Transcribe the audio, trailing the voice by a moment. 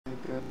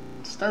Good.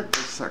 Start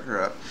this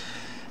sucker up.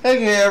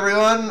 Okay,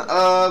 everyone.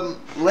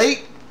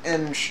 Late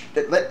and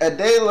a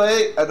day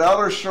late, a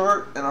dollar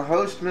short, and a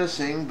host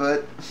missing.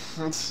 But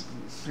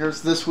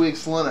here's this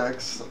week's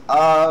Linux.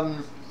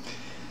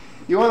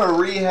 You want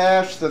to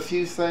rehash the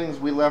few things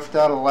we left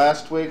out of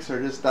last week's, or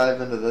just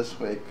dive into this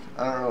week?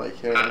 I don't really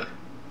care.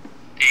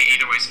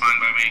 Either way's fine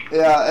by me.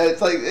 Yeah,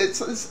 it's like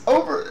it's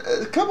over.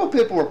 A couple of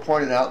people were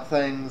pointing out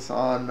things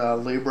on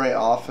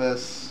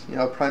LibreOffice. You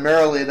know,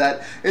 primarily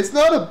that it's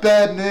not a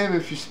bad name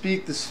if you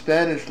speak the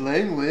Spanish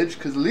language,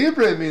 because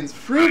Libre means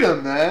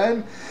freedom,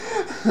 man.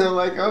 I'm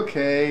like,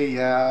 okay,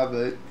 yeah,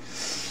 but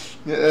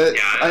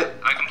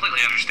I completely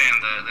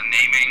understand the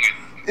naming. And,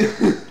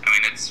 I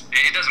mean,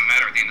 it doesn't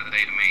matter at the end of the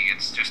day to me.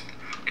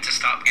 It's a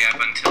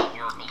stopgap until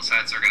Oracle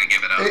decides they're going to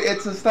give it up.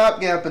 It's a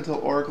stopgap until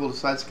Oracle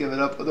decides to give it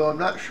up, although I'm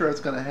not sure it's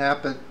going to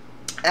happen.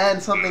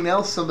 And something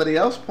else somebody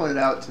else pointed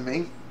out to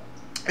me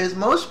is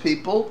most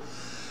people,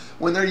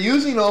 when they're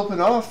using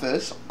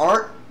OpenOffice,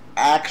 aren't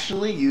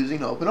actually using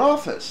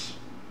OpenOffice.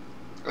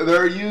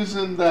 They're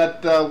using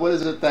that, what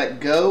is it, that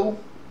Go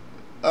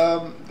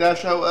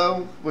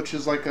 -00, which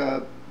is like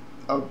a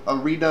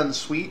redone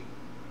suite.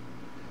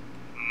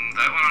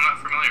 That one I'm not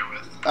familiar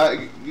with.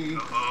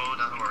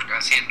 doesn't work. I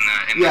see it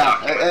in the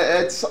document.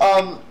 It's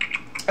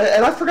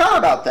and I forgot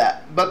about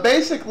that. But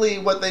basically,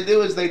 what they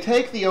do is they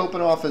take the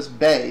OpenOffice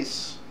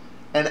base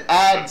and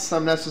add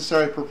some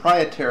necessary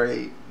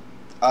proprietary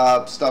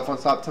stuff on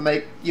top to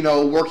make, you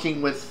know,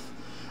 working with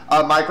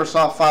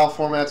Microsoft file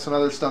formats and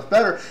other stuff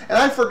better. And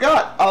I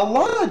forgot, a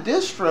lot of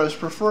distros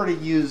prefer to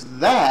use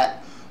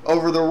that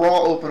over the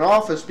raw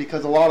OpenOffice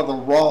because a lot of the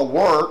raw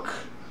work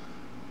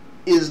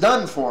is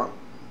done for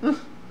them.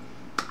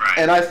 Right.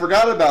 And I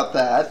forgot about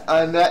that,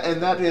 and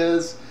that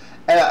is,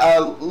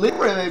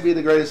 Libre may be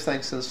the greatest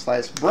thing since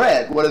sliced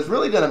bread. What is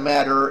really going to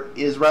matter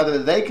is whether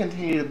they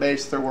continue to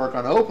base their work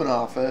on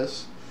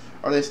OpenOffice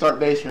or they start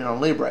basing it on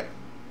Libre,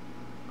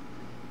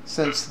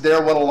 since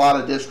they're what a lot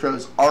of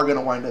distros are going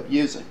to wind up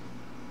using,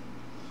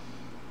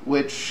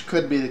 which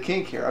could be the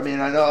kink here. I mean,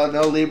 I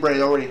know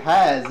Libre already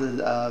has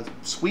a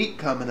suite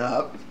coming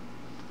up.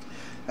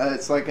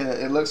 It's like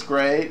it looks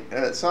great,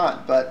 it's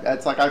not, but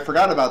it's like I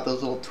forgot about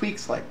those little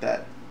tweaks like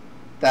that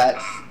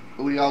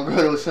we all go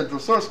to a central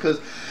source,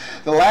 because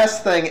the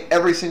last thing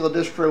every single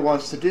distro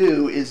wants to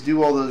do is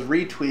do all those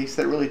retweaks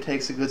that really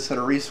takes a good set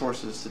of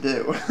resources to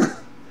do.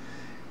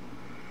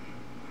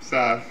 So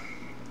I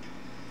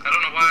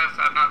don't know why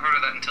I've not heard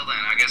of that until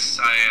then. I guess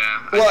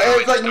well,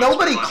 it's like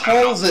nobody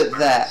calls it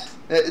that.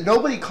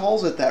 Nobody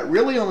calls it that.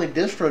 Really, only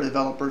distro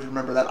developers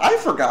remember that. I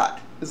forgot.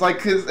 It's like,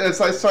 'cause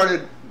as I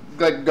started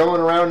like going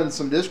around in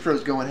some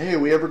distros going, hey, are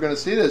we ever going to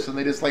see this? And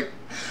they just like,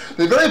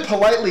 they very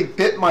politely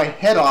bit my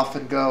head off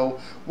and go,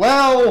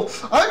 well,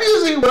 I'm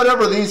using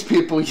whatever these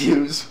people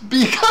use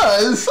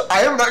because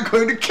I am not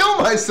going to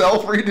kill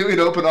myself redoing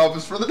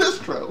OpenOffice for the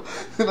distro.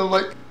 And I'm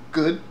like,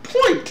 good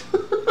point.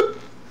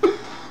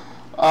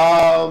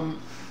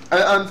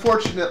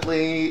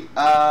 Unfortunately,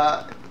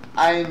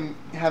 I'm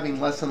having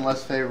less and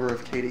less favor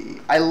of KDE.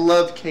 I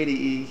love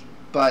KDE,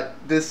 but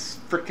this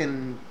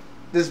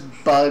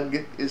bug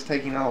is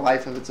taking on a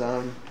life of its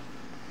own.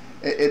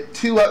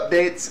 Two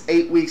updates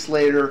 8 weeks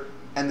later,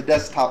 and the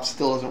desktop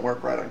still doesn't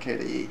work right on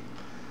KDE.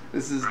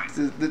 This is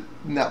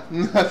no.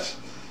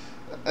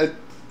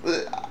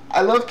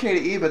 I love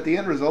KDE, but the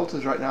end result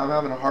is right now I'm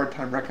having a hard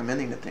time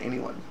recommending it to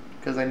anyone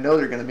because I know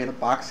they're going to be in a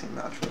boxing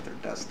match with their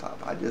desktop.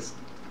 I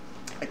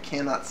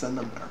cannot send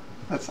them there.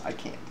 I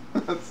can't.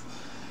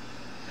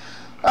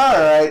 All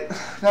right.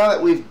 Now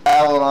that we've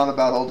babbled on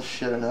about old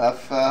shit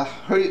enough,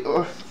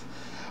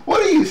 what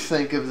do you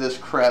think of this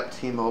crap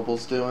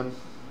T-Mobile's doing?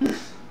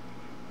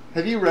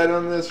 Have you read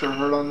on this or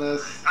heard on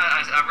this?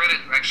 I read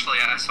it, actually.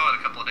 I saw it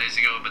a couple of days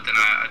ago, but then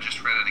I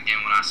just read it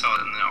again when I saw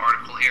it in the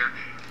article here.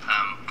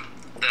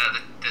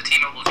 The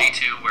T-Mobile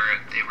G2, where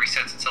it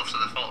resets itself to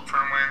the default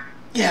firmware.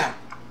 Yeah.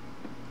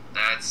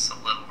 That's a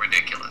little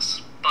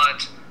ridiculous.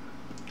 But,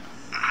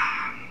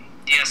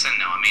 yes and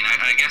no. I mean,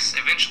 I guess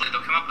eventually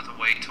they'll come up with a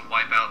way to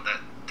wipe out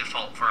that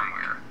default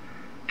firmware.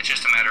 It's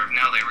just a matter of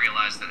now they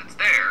realize that it's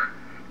there,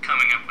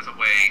 coming up with a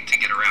way to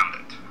get around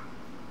it.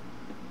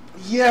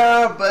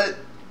 Yeah, but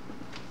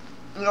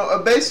you know,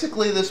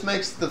 basically this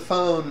makes the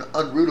phone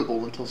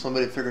unrootable until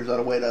somebody figures out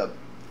a way to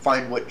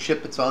find what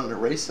chip it's on and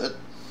erase it.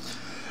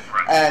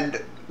 Right.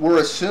 And we're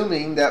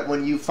assuming that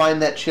when you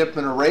find that chip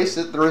and erase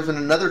it, there isn't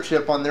another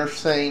chip on there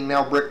saying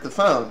now brick the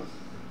phone.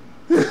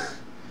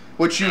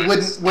 Which you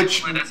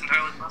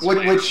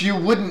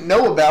wouldn't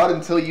know about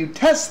until you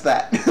test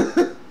that.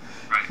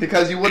 Right.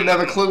 Because you wouldn't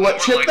have a clue what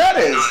chip that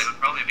is. It would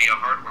probably be a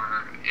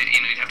hardware.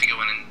 You'd have to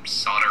go in and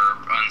solder,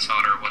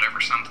 unsolder,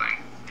 whatever, something.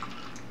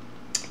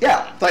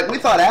 Yeah, like we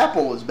thought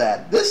Apple was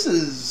bad. This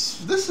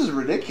is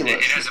ridiculous.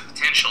 It has a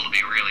potential to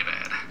be really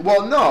bad.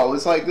 Well, no,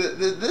 it's like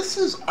this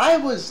is. I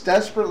was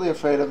desperately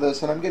afraid of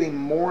this, and I'm getting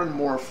more and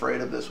more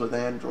afraid of this with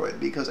Android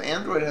because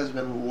Android has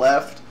been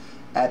left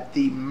at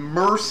the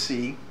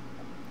mercy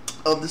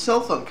of the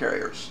cell phone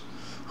carriers,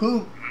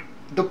 who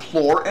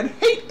deplore and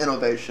hate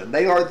innovation.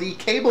 They are the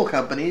cable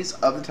companies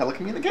of the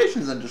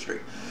telecommunications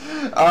industry.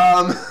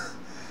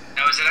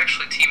 Now, is it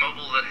actually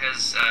T-Mobile that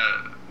has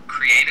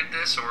created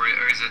this, or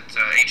is it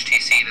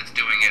HTC that's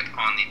doing it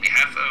on the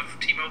behalf of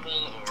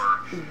T-Mobile,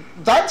 or?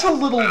 That's a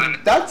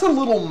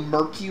little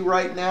murky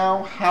right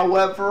now.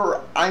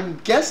 However, I'm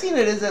guessing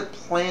it isn't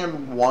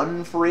Plan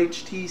 1 for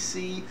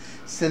HTC,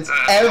 since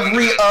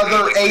every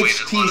other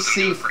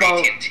HTC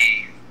phone.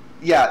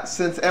 Yeah,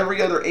 since every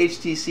other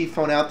HTC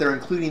phone out there,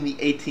 including the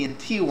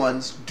AT&T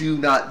ones, do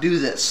not do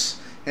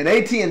this. And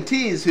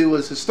AT&T's, who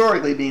was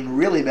historically being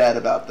really bad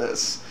about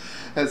this.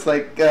 It's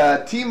like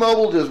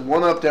T-Mobile just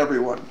one-upped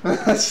everyone.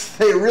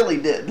 They really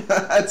did.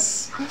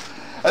 That's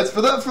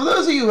for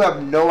those of you who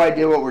have no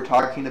idea what we're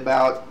talking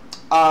about.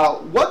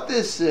 What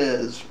this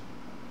is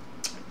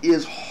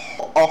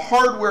a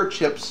hardware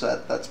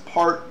chipset that's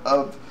part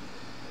of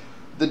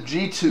the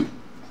G2,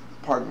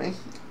 pardon me,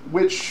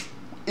 which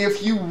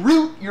if you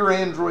root your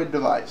Android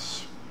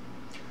device,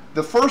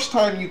 the first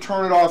time you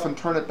turn it off and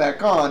turn it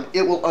back on,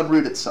 it will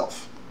unroot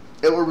itself.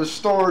 It will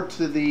restore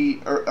to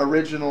the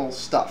original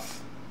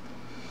stuff,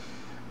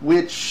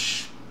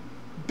 which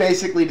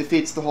basically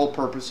defeats the whole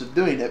purpose of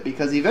doing it,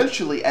 because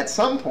eventually, at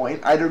some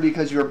point, either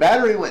because your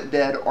battery went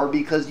dead or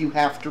because you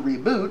have to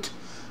reboot,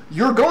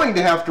 you're going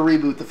to have to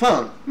reboot the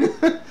phone.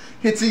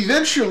 It's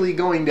eventually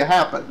going to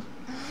happen.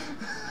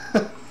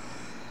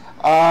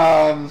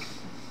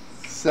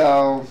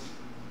 So,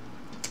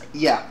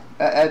 yeah,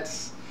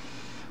 it's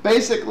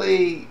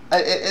basically,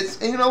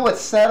 it's, you know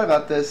what's sad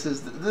about this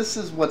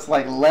is what's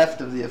like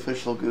left of the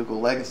official Google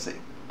legacy.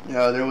 You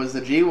know, there was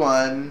the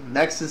G1,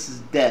 Nexus is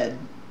dead,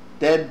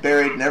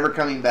 buried, never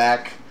coming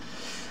back,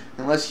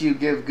 unless you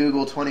give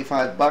Google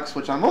 $25,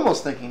 which I'm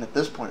almost thinking at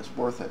this point is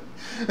worth it.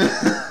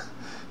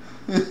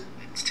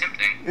 It's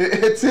tempting.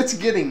 It's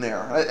getting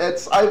there.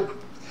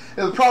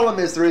 The problem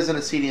is there isn't a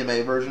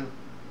CDMA version,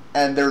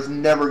 and there's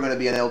never going to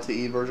be an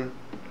LTE version.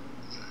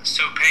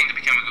 So paying to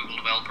become a Google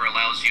developer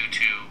allows you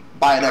to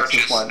buy an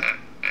Nexus One, an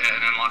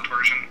unlocked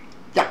version.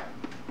 Yeah.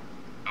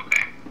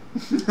 Okay.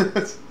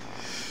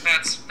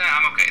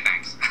 I'm okay,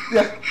 thanks.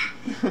 Yeah.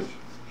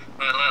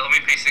 Let me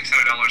pay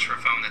 $600 for a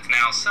phone that's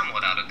now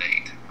somewhat out of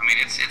date. I mean,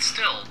 it's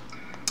still.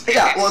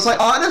 Yeah, well, it's like,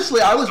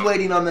 honestly, I was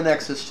waiting on the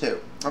Nexus 2.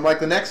 I'm like,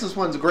 the Nexus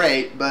one's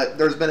great, but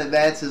there's been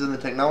advances in the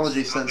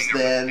technology since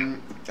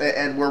then,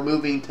 and we're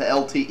moving to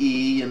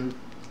LTE, and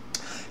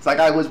it's like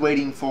I was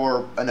waiting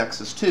for a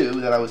Nexus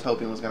 2 that I was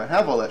hoping was going to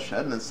have all that shit,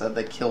 and instead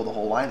they killed the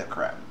whole line of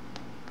crap.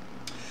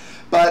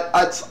 But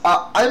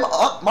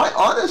my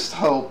honest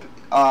hope,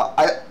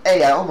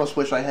 I almost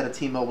wish I had a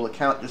T-Mobile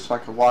account just so I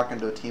could walk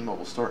into a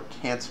T-Mobile store and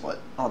cancel it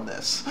on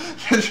this.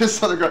 Just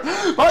so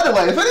by the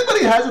way, if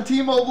anybody has a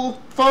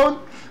T-Mobile phone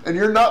and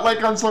you're not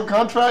like on some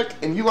contract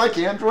and you like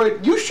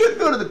Android, you should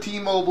go to the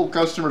T-Mobile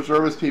customer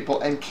service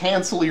people and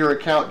cancel your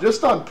account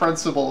just on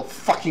principle of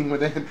fucking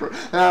with Android.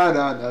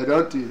 No,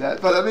 don't do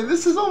that. But I mean,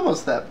 this is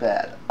almost that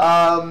bad.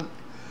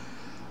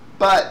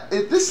 But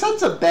this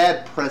sets a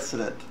bad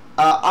precedent.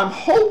 I'm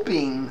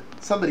hoping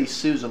somebody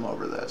sues them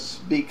over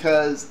this,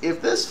 because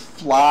if this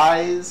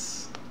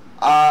flies,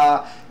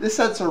 this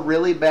sets a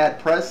really bad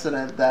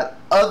precedent that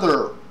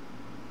other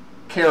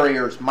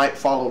carriers might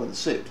follow in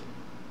suit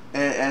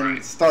and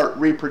right. Start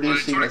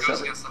reproducing this. It sort of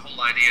goes against the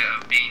whole idea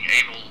of being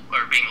able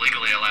or being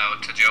legally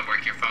allowed to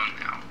jailbreak your phone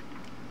now.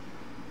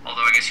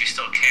 Although I guess you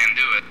still can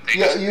do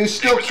it. You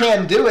still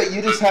can do it.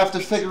 You just have to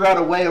figure out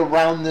a way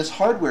around this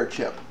hardware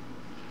chip.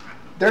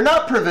 They're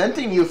not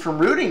preventing you from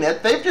rooting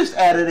it. They've just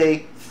added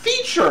a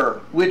feature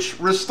which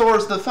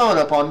restores the phone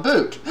upon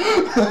boot.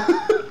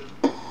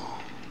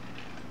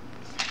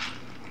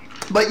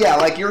 But yeah,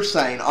 like you're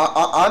saying,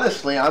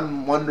 honestly,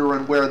 I'm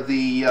wondering where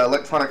the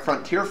Electronic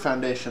Frontier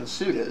Foundation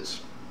suit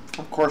is.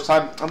 Of course,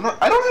 I don't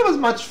have as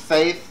much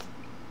faith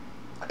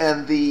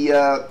in the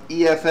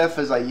EFF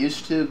as I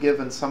used to,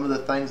 given some of the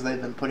things they've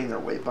been putting their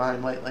weight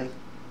behind lately.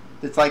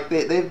 It's like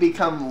they've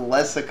become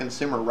less a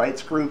consumer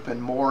rights group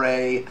and more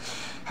a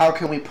how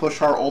can we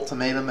push our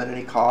ultimatum at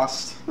any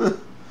cost,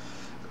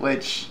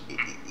 which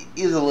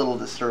is a little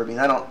disturbing.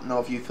 I don't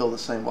know if you feel the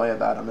same way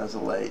about them as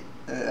of late.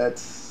 I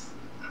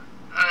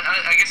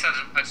guess I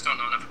just don't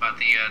know enough about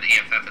the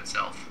EFF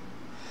itself.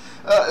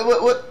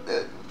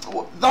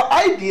 The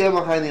idea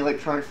behind the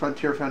Electronic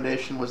Frontier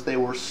Foundation was they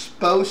were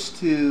supposed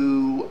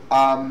to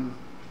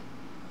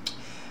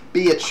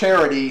be a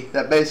charity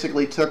that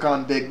basically took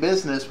on big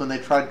business when they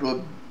tried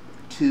to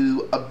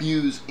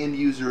abuse end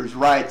users'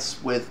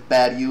 rights with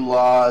bad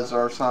laws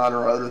or SON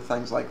or other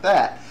things like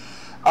that.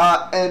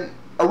 And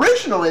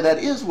originally that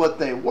is what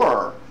they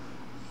were.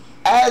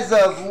 As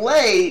of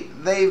late,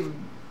 they've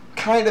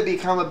kind of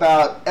become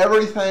about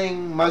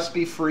everything must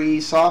be free,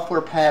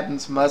 software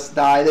patents must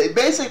die.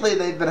 Basically,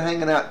 they've been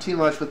hanging out too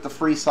much with the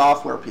free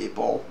software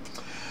people.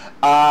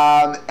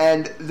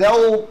 And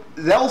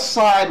they'll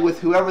side with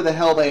whoever the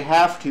hell they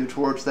have to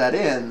towards that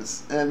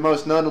ends. And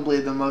most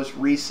notably, the most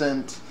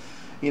recent,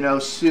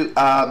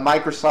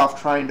 Microsoft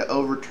trying to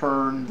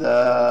overturn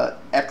the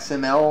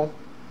XML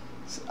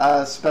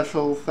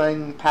special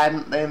thing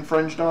patent they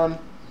infringed on.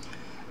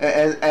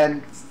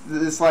 And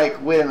it's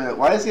like, wait a minute,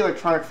 why is the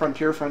Electronic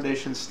Frontier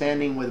Foundation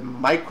standing with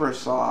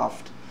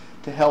Microsoft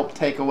to help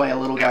take away a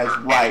little guy's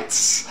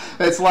rights?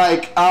 It's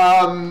like,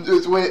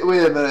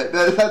 wait a minute,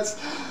 that's,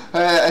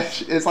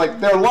 it's like,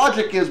 their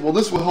logic is, well,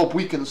 this will help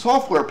weaken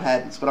software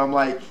patents, but I'm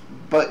like,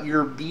 but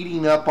you're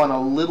beating up on a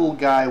little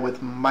guy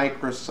with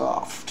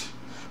Microsoft.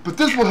 But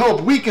this will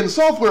help weaken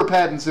software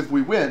patents if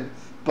we win.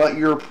 But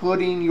you're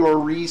putting your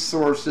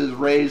resources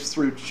raised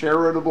through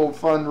charitable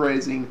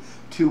fundraising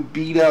to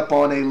beat up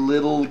on a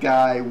little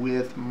guy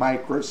with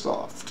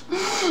Microsoft.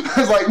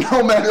 It's like,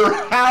 no matter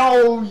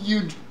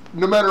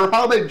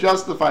how they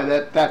justify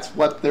that, that's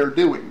what they're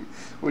doing.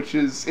 Which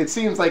is, it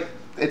seems like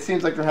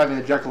they're having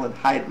a Jekyll and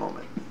Hyde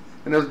moment.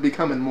 And there's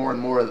becoming more and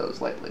more of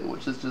those lately,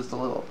 which is just a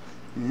little...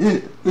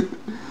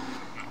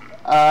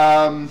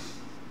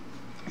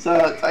 So,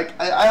 like,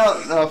 I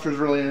don't know if there's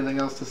really anything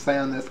else to say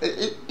on this.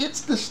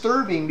 It's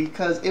disturbing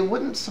because it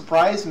wouldn't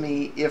surprise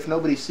me if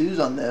nobody sues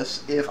on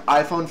this, if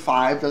iPhone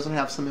 5 doesn't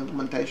have some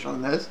implementation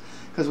on this,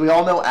 because we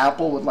all know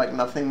Apple would like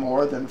nothing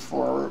more than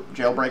for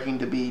jailbreaking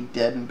to be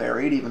dead and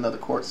buried, even though the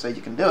courts say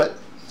you can do it.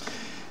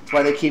 That's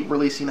why they keep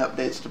releasing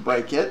updates to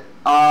break it.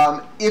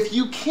 If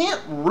you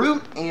can't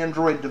root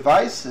Android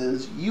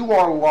devices, you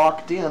are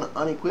locked in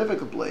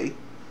unequivocally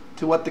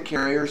to what the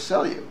carriers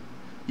sell you.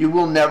 You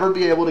will never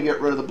be able to get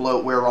rid of the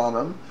bloatware on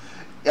them.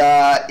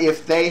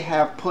 If they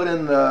have put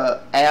in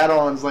the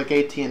add-ons like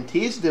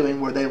AT&T's doing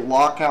where they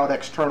lock out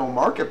external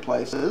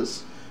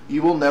marketplaces,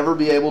 you will never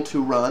be able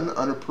to run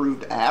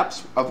unapproved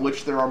apps, of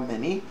which there are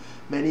many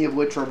of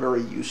which are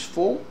very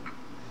useful.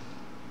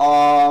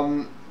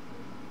 And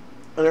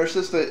there's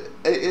just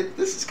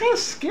this is kind of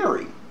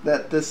scary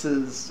that this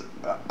is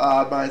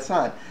by its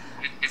side.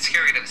 It's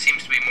scary that it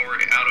seems to be more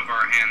out of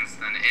our hands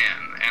than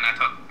in, and I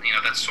thought,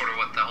 that's sort of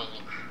what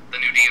the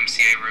new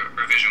DMCA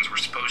revisions were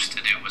supposed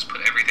to do, was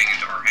put everything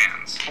into our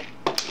hands.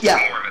 Yeah.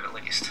 More of it, at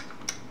least.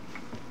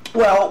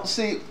 Well,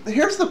 see,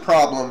 here's the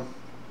problem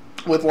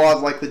with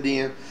laws like the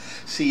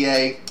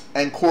DMCA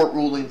and court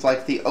rulings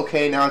like the,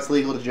 okay, now it's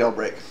legal to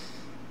jailbreak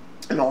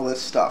and all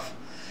this stuff.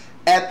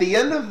 At the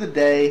end of the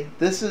day,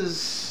 this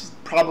is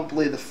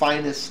probably the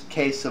finest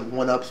case of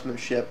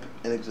one-upsmanship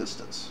in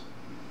existence.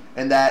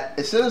 And that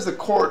as soon as the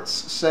courts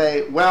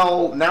say,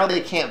 well, now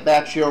they can't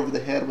bat you over the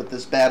head with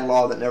this bad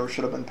law that never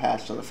should have been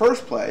passed in the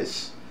first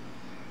place,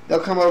 they'll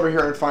come over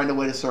here and find a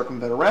way to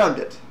circumvent around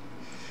it.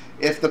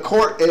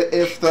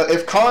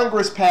 If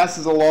Congress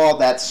passes a law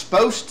that's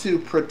supposed to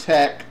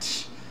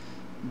protect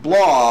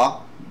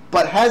blah,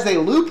 but has a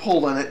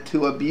loophole in it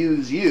to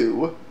abuse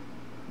you,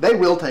 they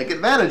will take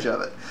advantage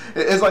of it.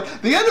 It's like,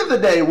 at the end of the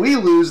day, we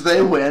lose,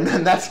 they win,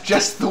 and that's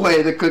just the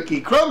way the cookie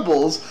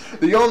crumbles.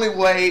 The only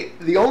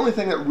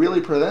thing that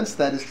really prevents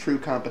that is true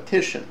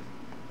competition.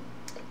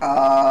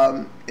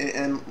 And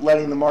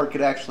letting the market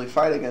actually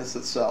fight against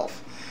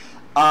itself.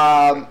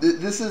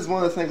 This is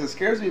one of the things that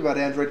scares me about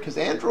Android, because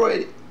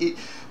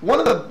one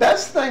of the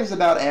best things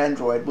about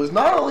Android was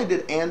not only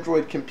did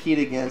Android compete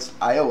against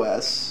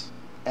iOS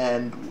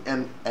and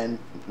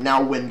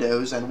now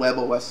Windows and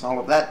WebOS and all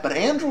of that, but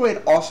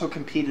Android also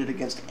competed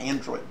against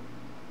Android,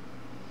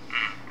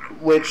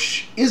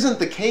 which isn't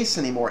the case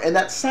anymore. And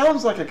that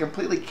sounds like a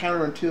completely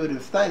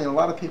counterintuitive thing, and a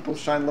lot of people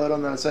shine light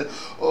on that and say,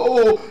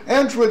 oh,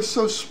 Android's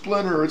so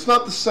splinter, it's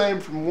not the same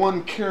from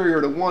one carrier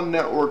to one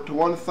network to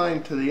one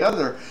thing to the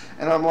other.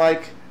 And I'm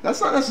like, that's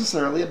not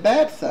necessarily a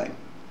bad thing,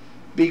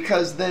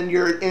 because then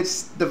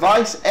it's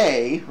device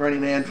A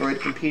running Android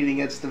competing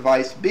against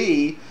device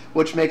B,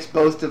 which makes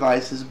both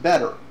devices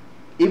better.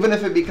 Even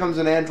if it becomes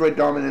an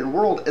Android-dominated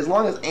world, as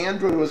long as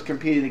Android was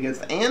competing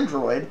against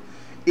Android,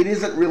 it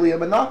isn't really a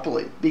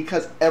monopoly,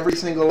 because every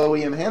single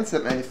OEM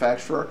handset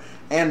manufacturer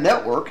and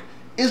network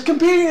is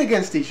competing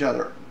against each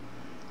other.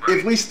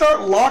 If we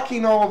start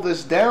locking all of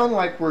this down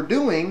like we're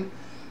doing,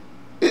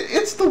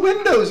 it's the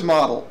Windows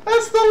model.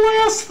 That's the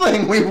last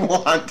thing we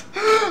want.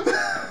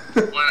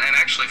 Well, and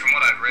actually, from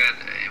what I've read,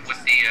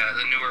 with the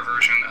newer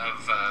version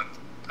of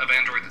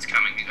Android that's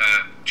coming,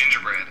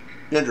 Gingerbread,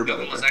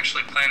 Google is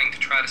actually planning to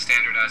try to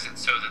standardize it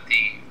so that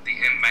the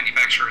end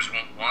manufacturers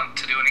won't want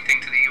to do anything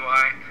to the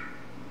UI.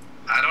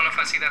 I don't know if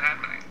I see that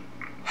happening.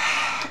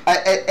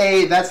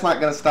 A, that's not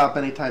going to stop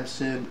anytime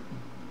soon.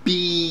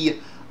 B,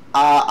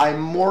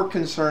 I'm more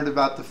concerned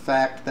about the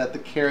fact that the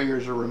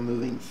carriers are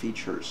removing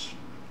features,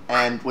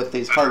 and with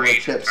these hardware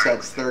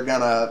chipsets, they're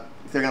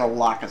gonna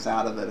lock us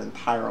out of it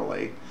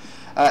entirely.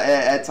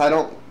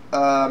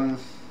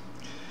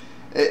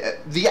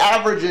 The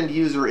average end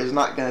user is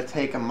not going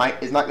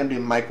to do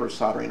micro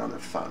soldering on their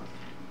phone.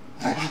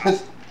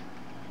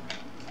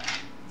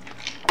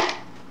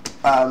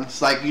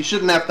 It's like you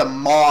shouldn't have to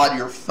mod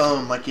your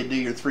phone like you do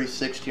your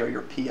 360 or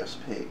your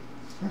PSP.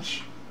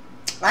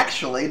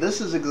 Actually,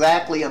 this is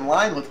exactly in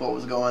line with what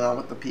was going on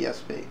with the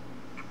PSP.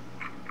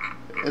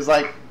 It's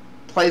like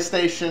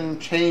PlayStation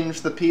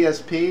changed the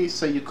PSP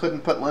so you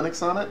couldn't put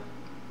Linux on it,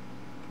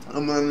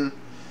 and then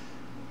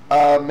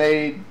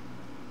made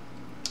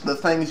the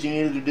things you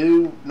needed to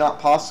do not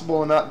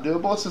possible and not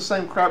doable. It's the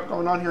same crap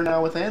going on here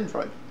now with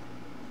Android.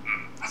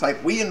 It's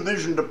like, we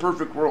envisioned a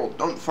perfect world.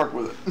 Don't fuck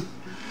with it.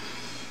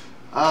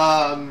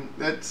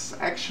 That's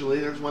actually,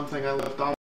 there's one thing I left off.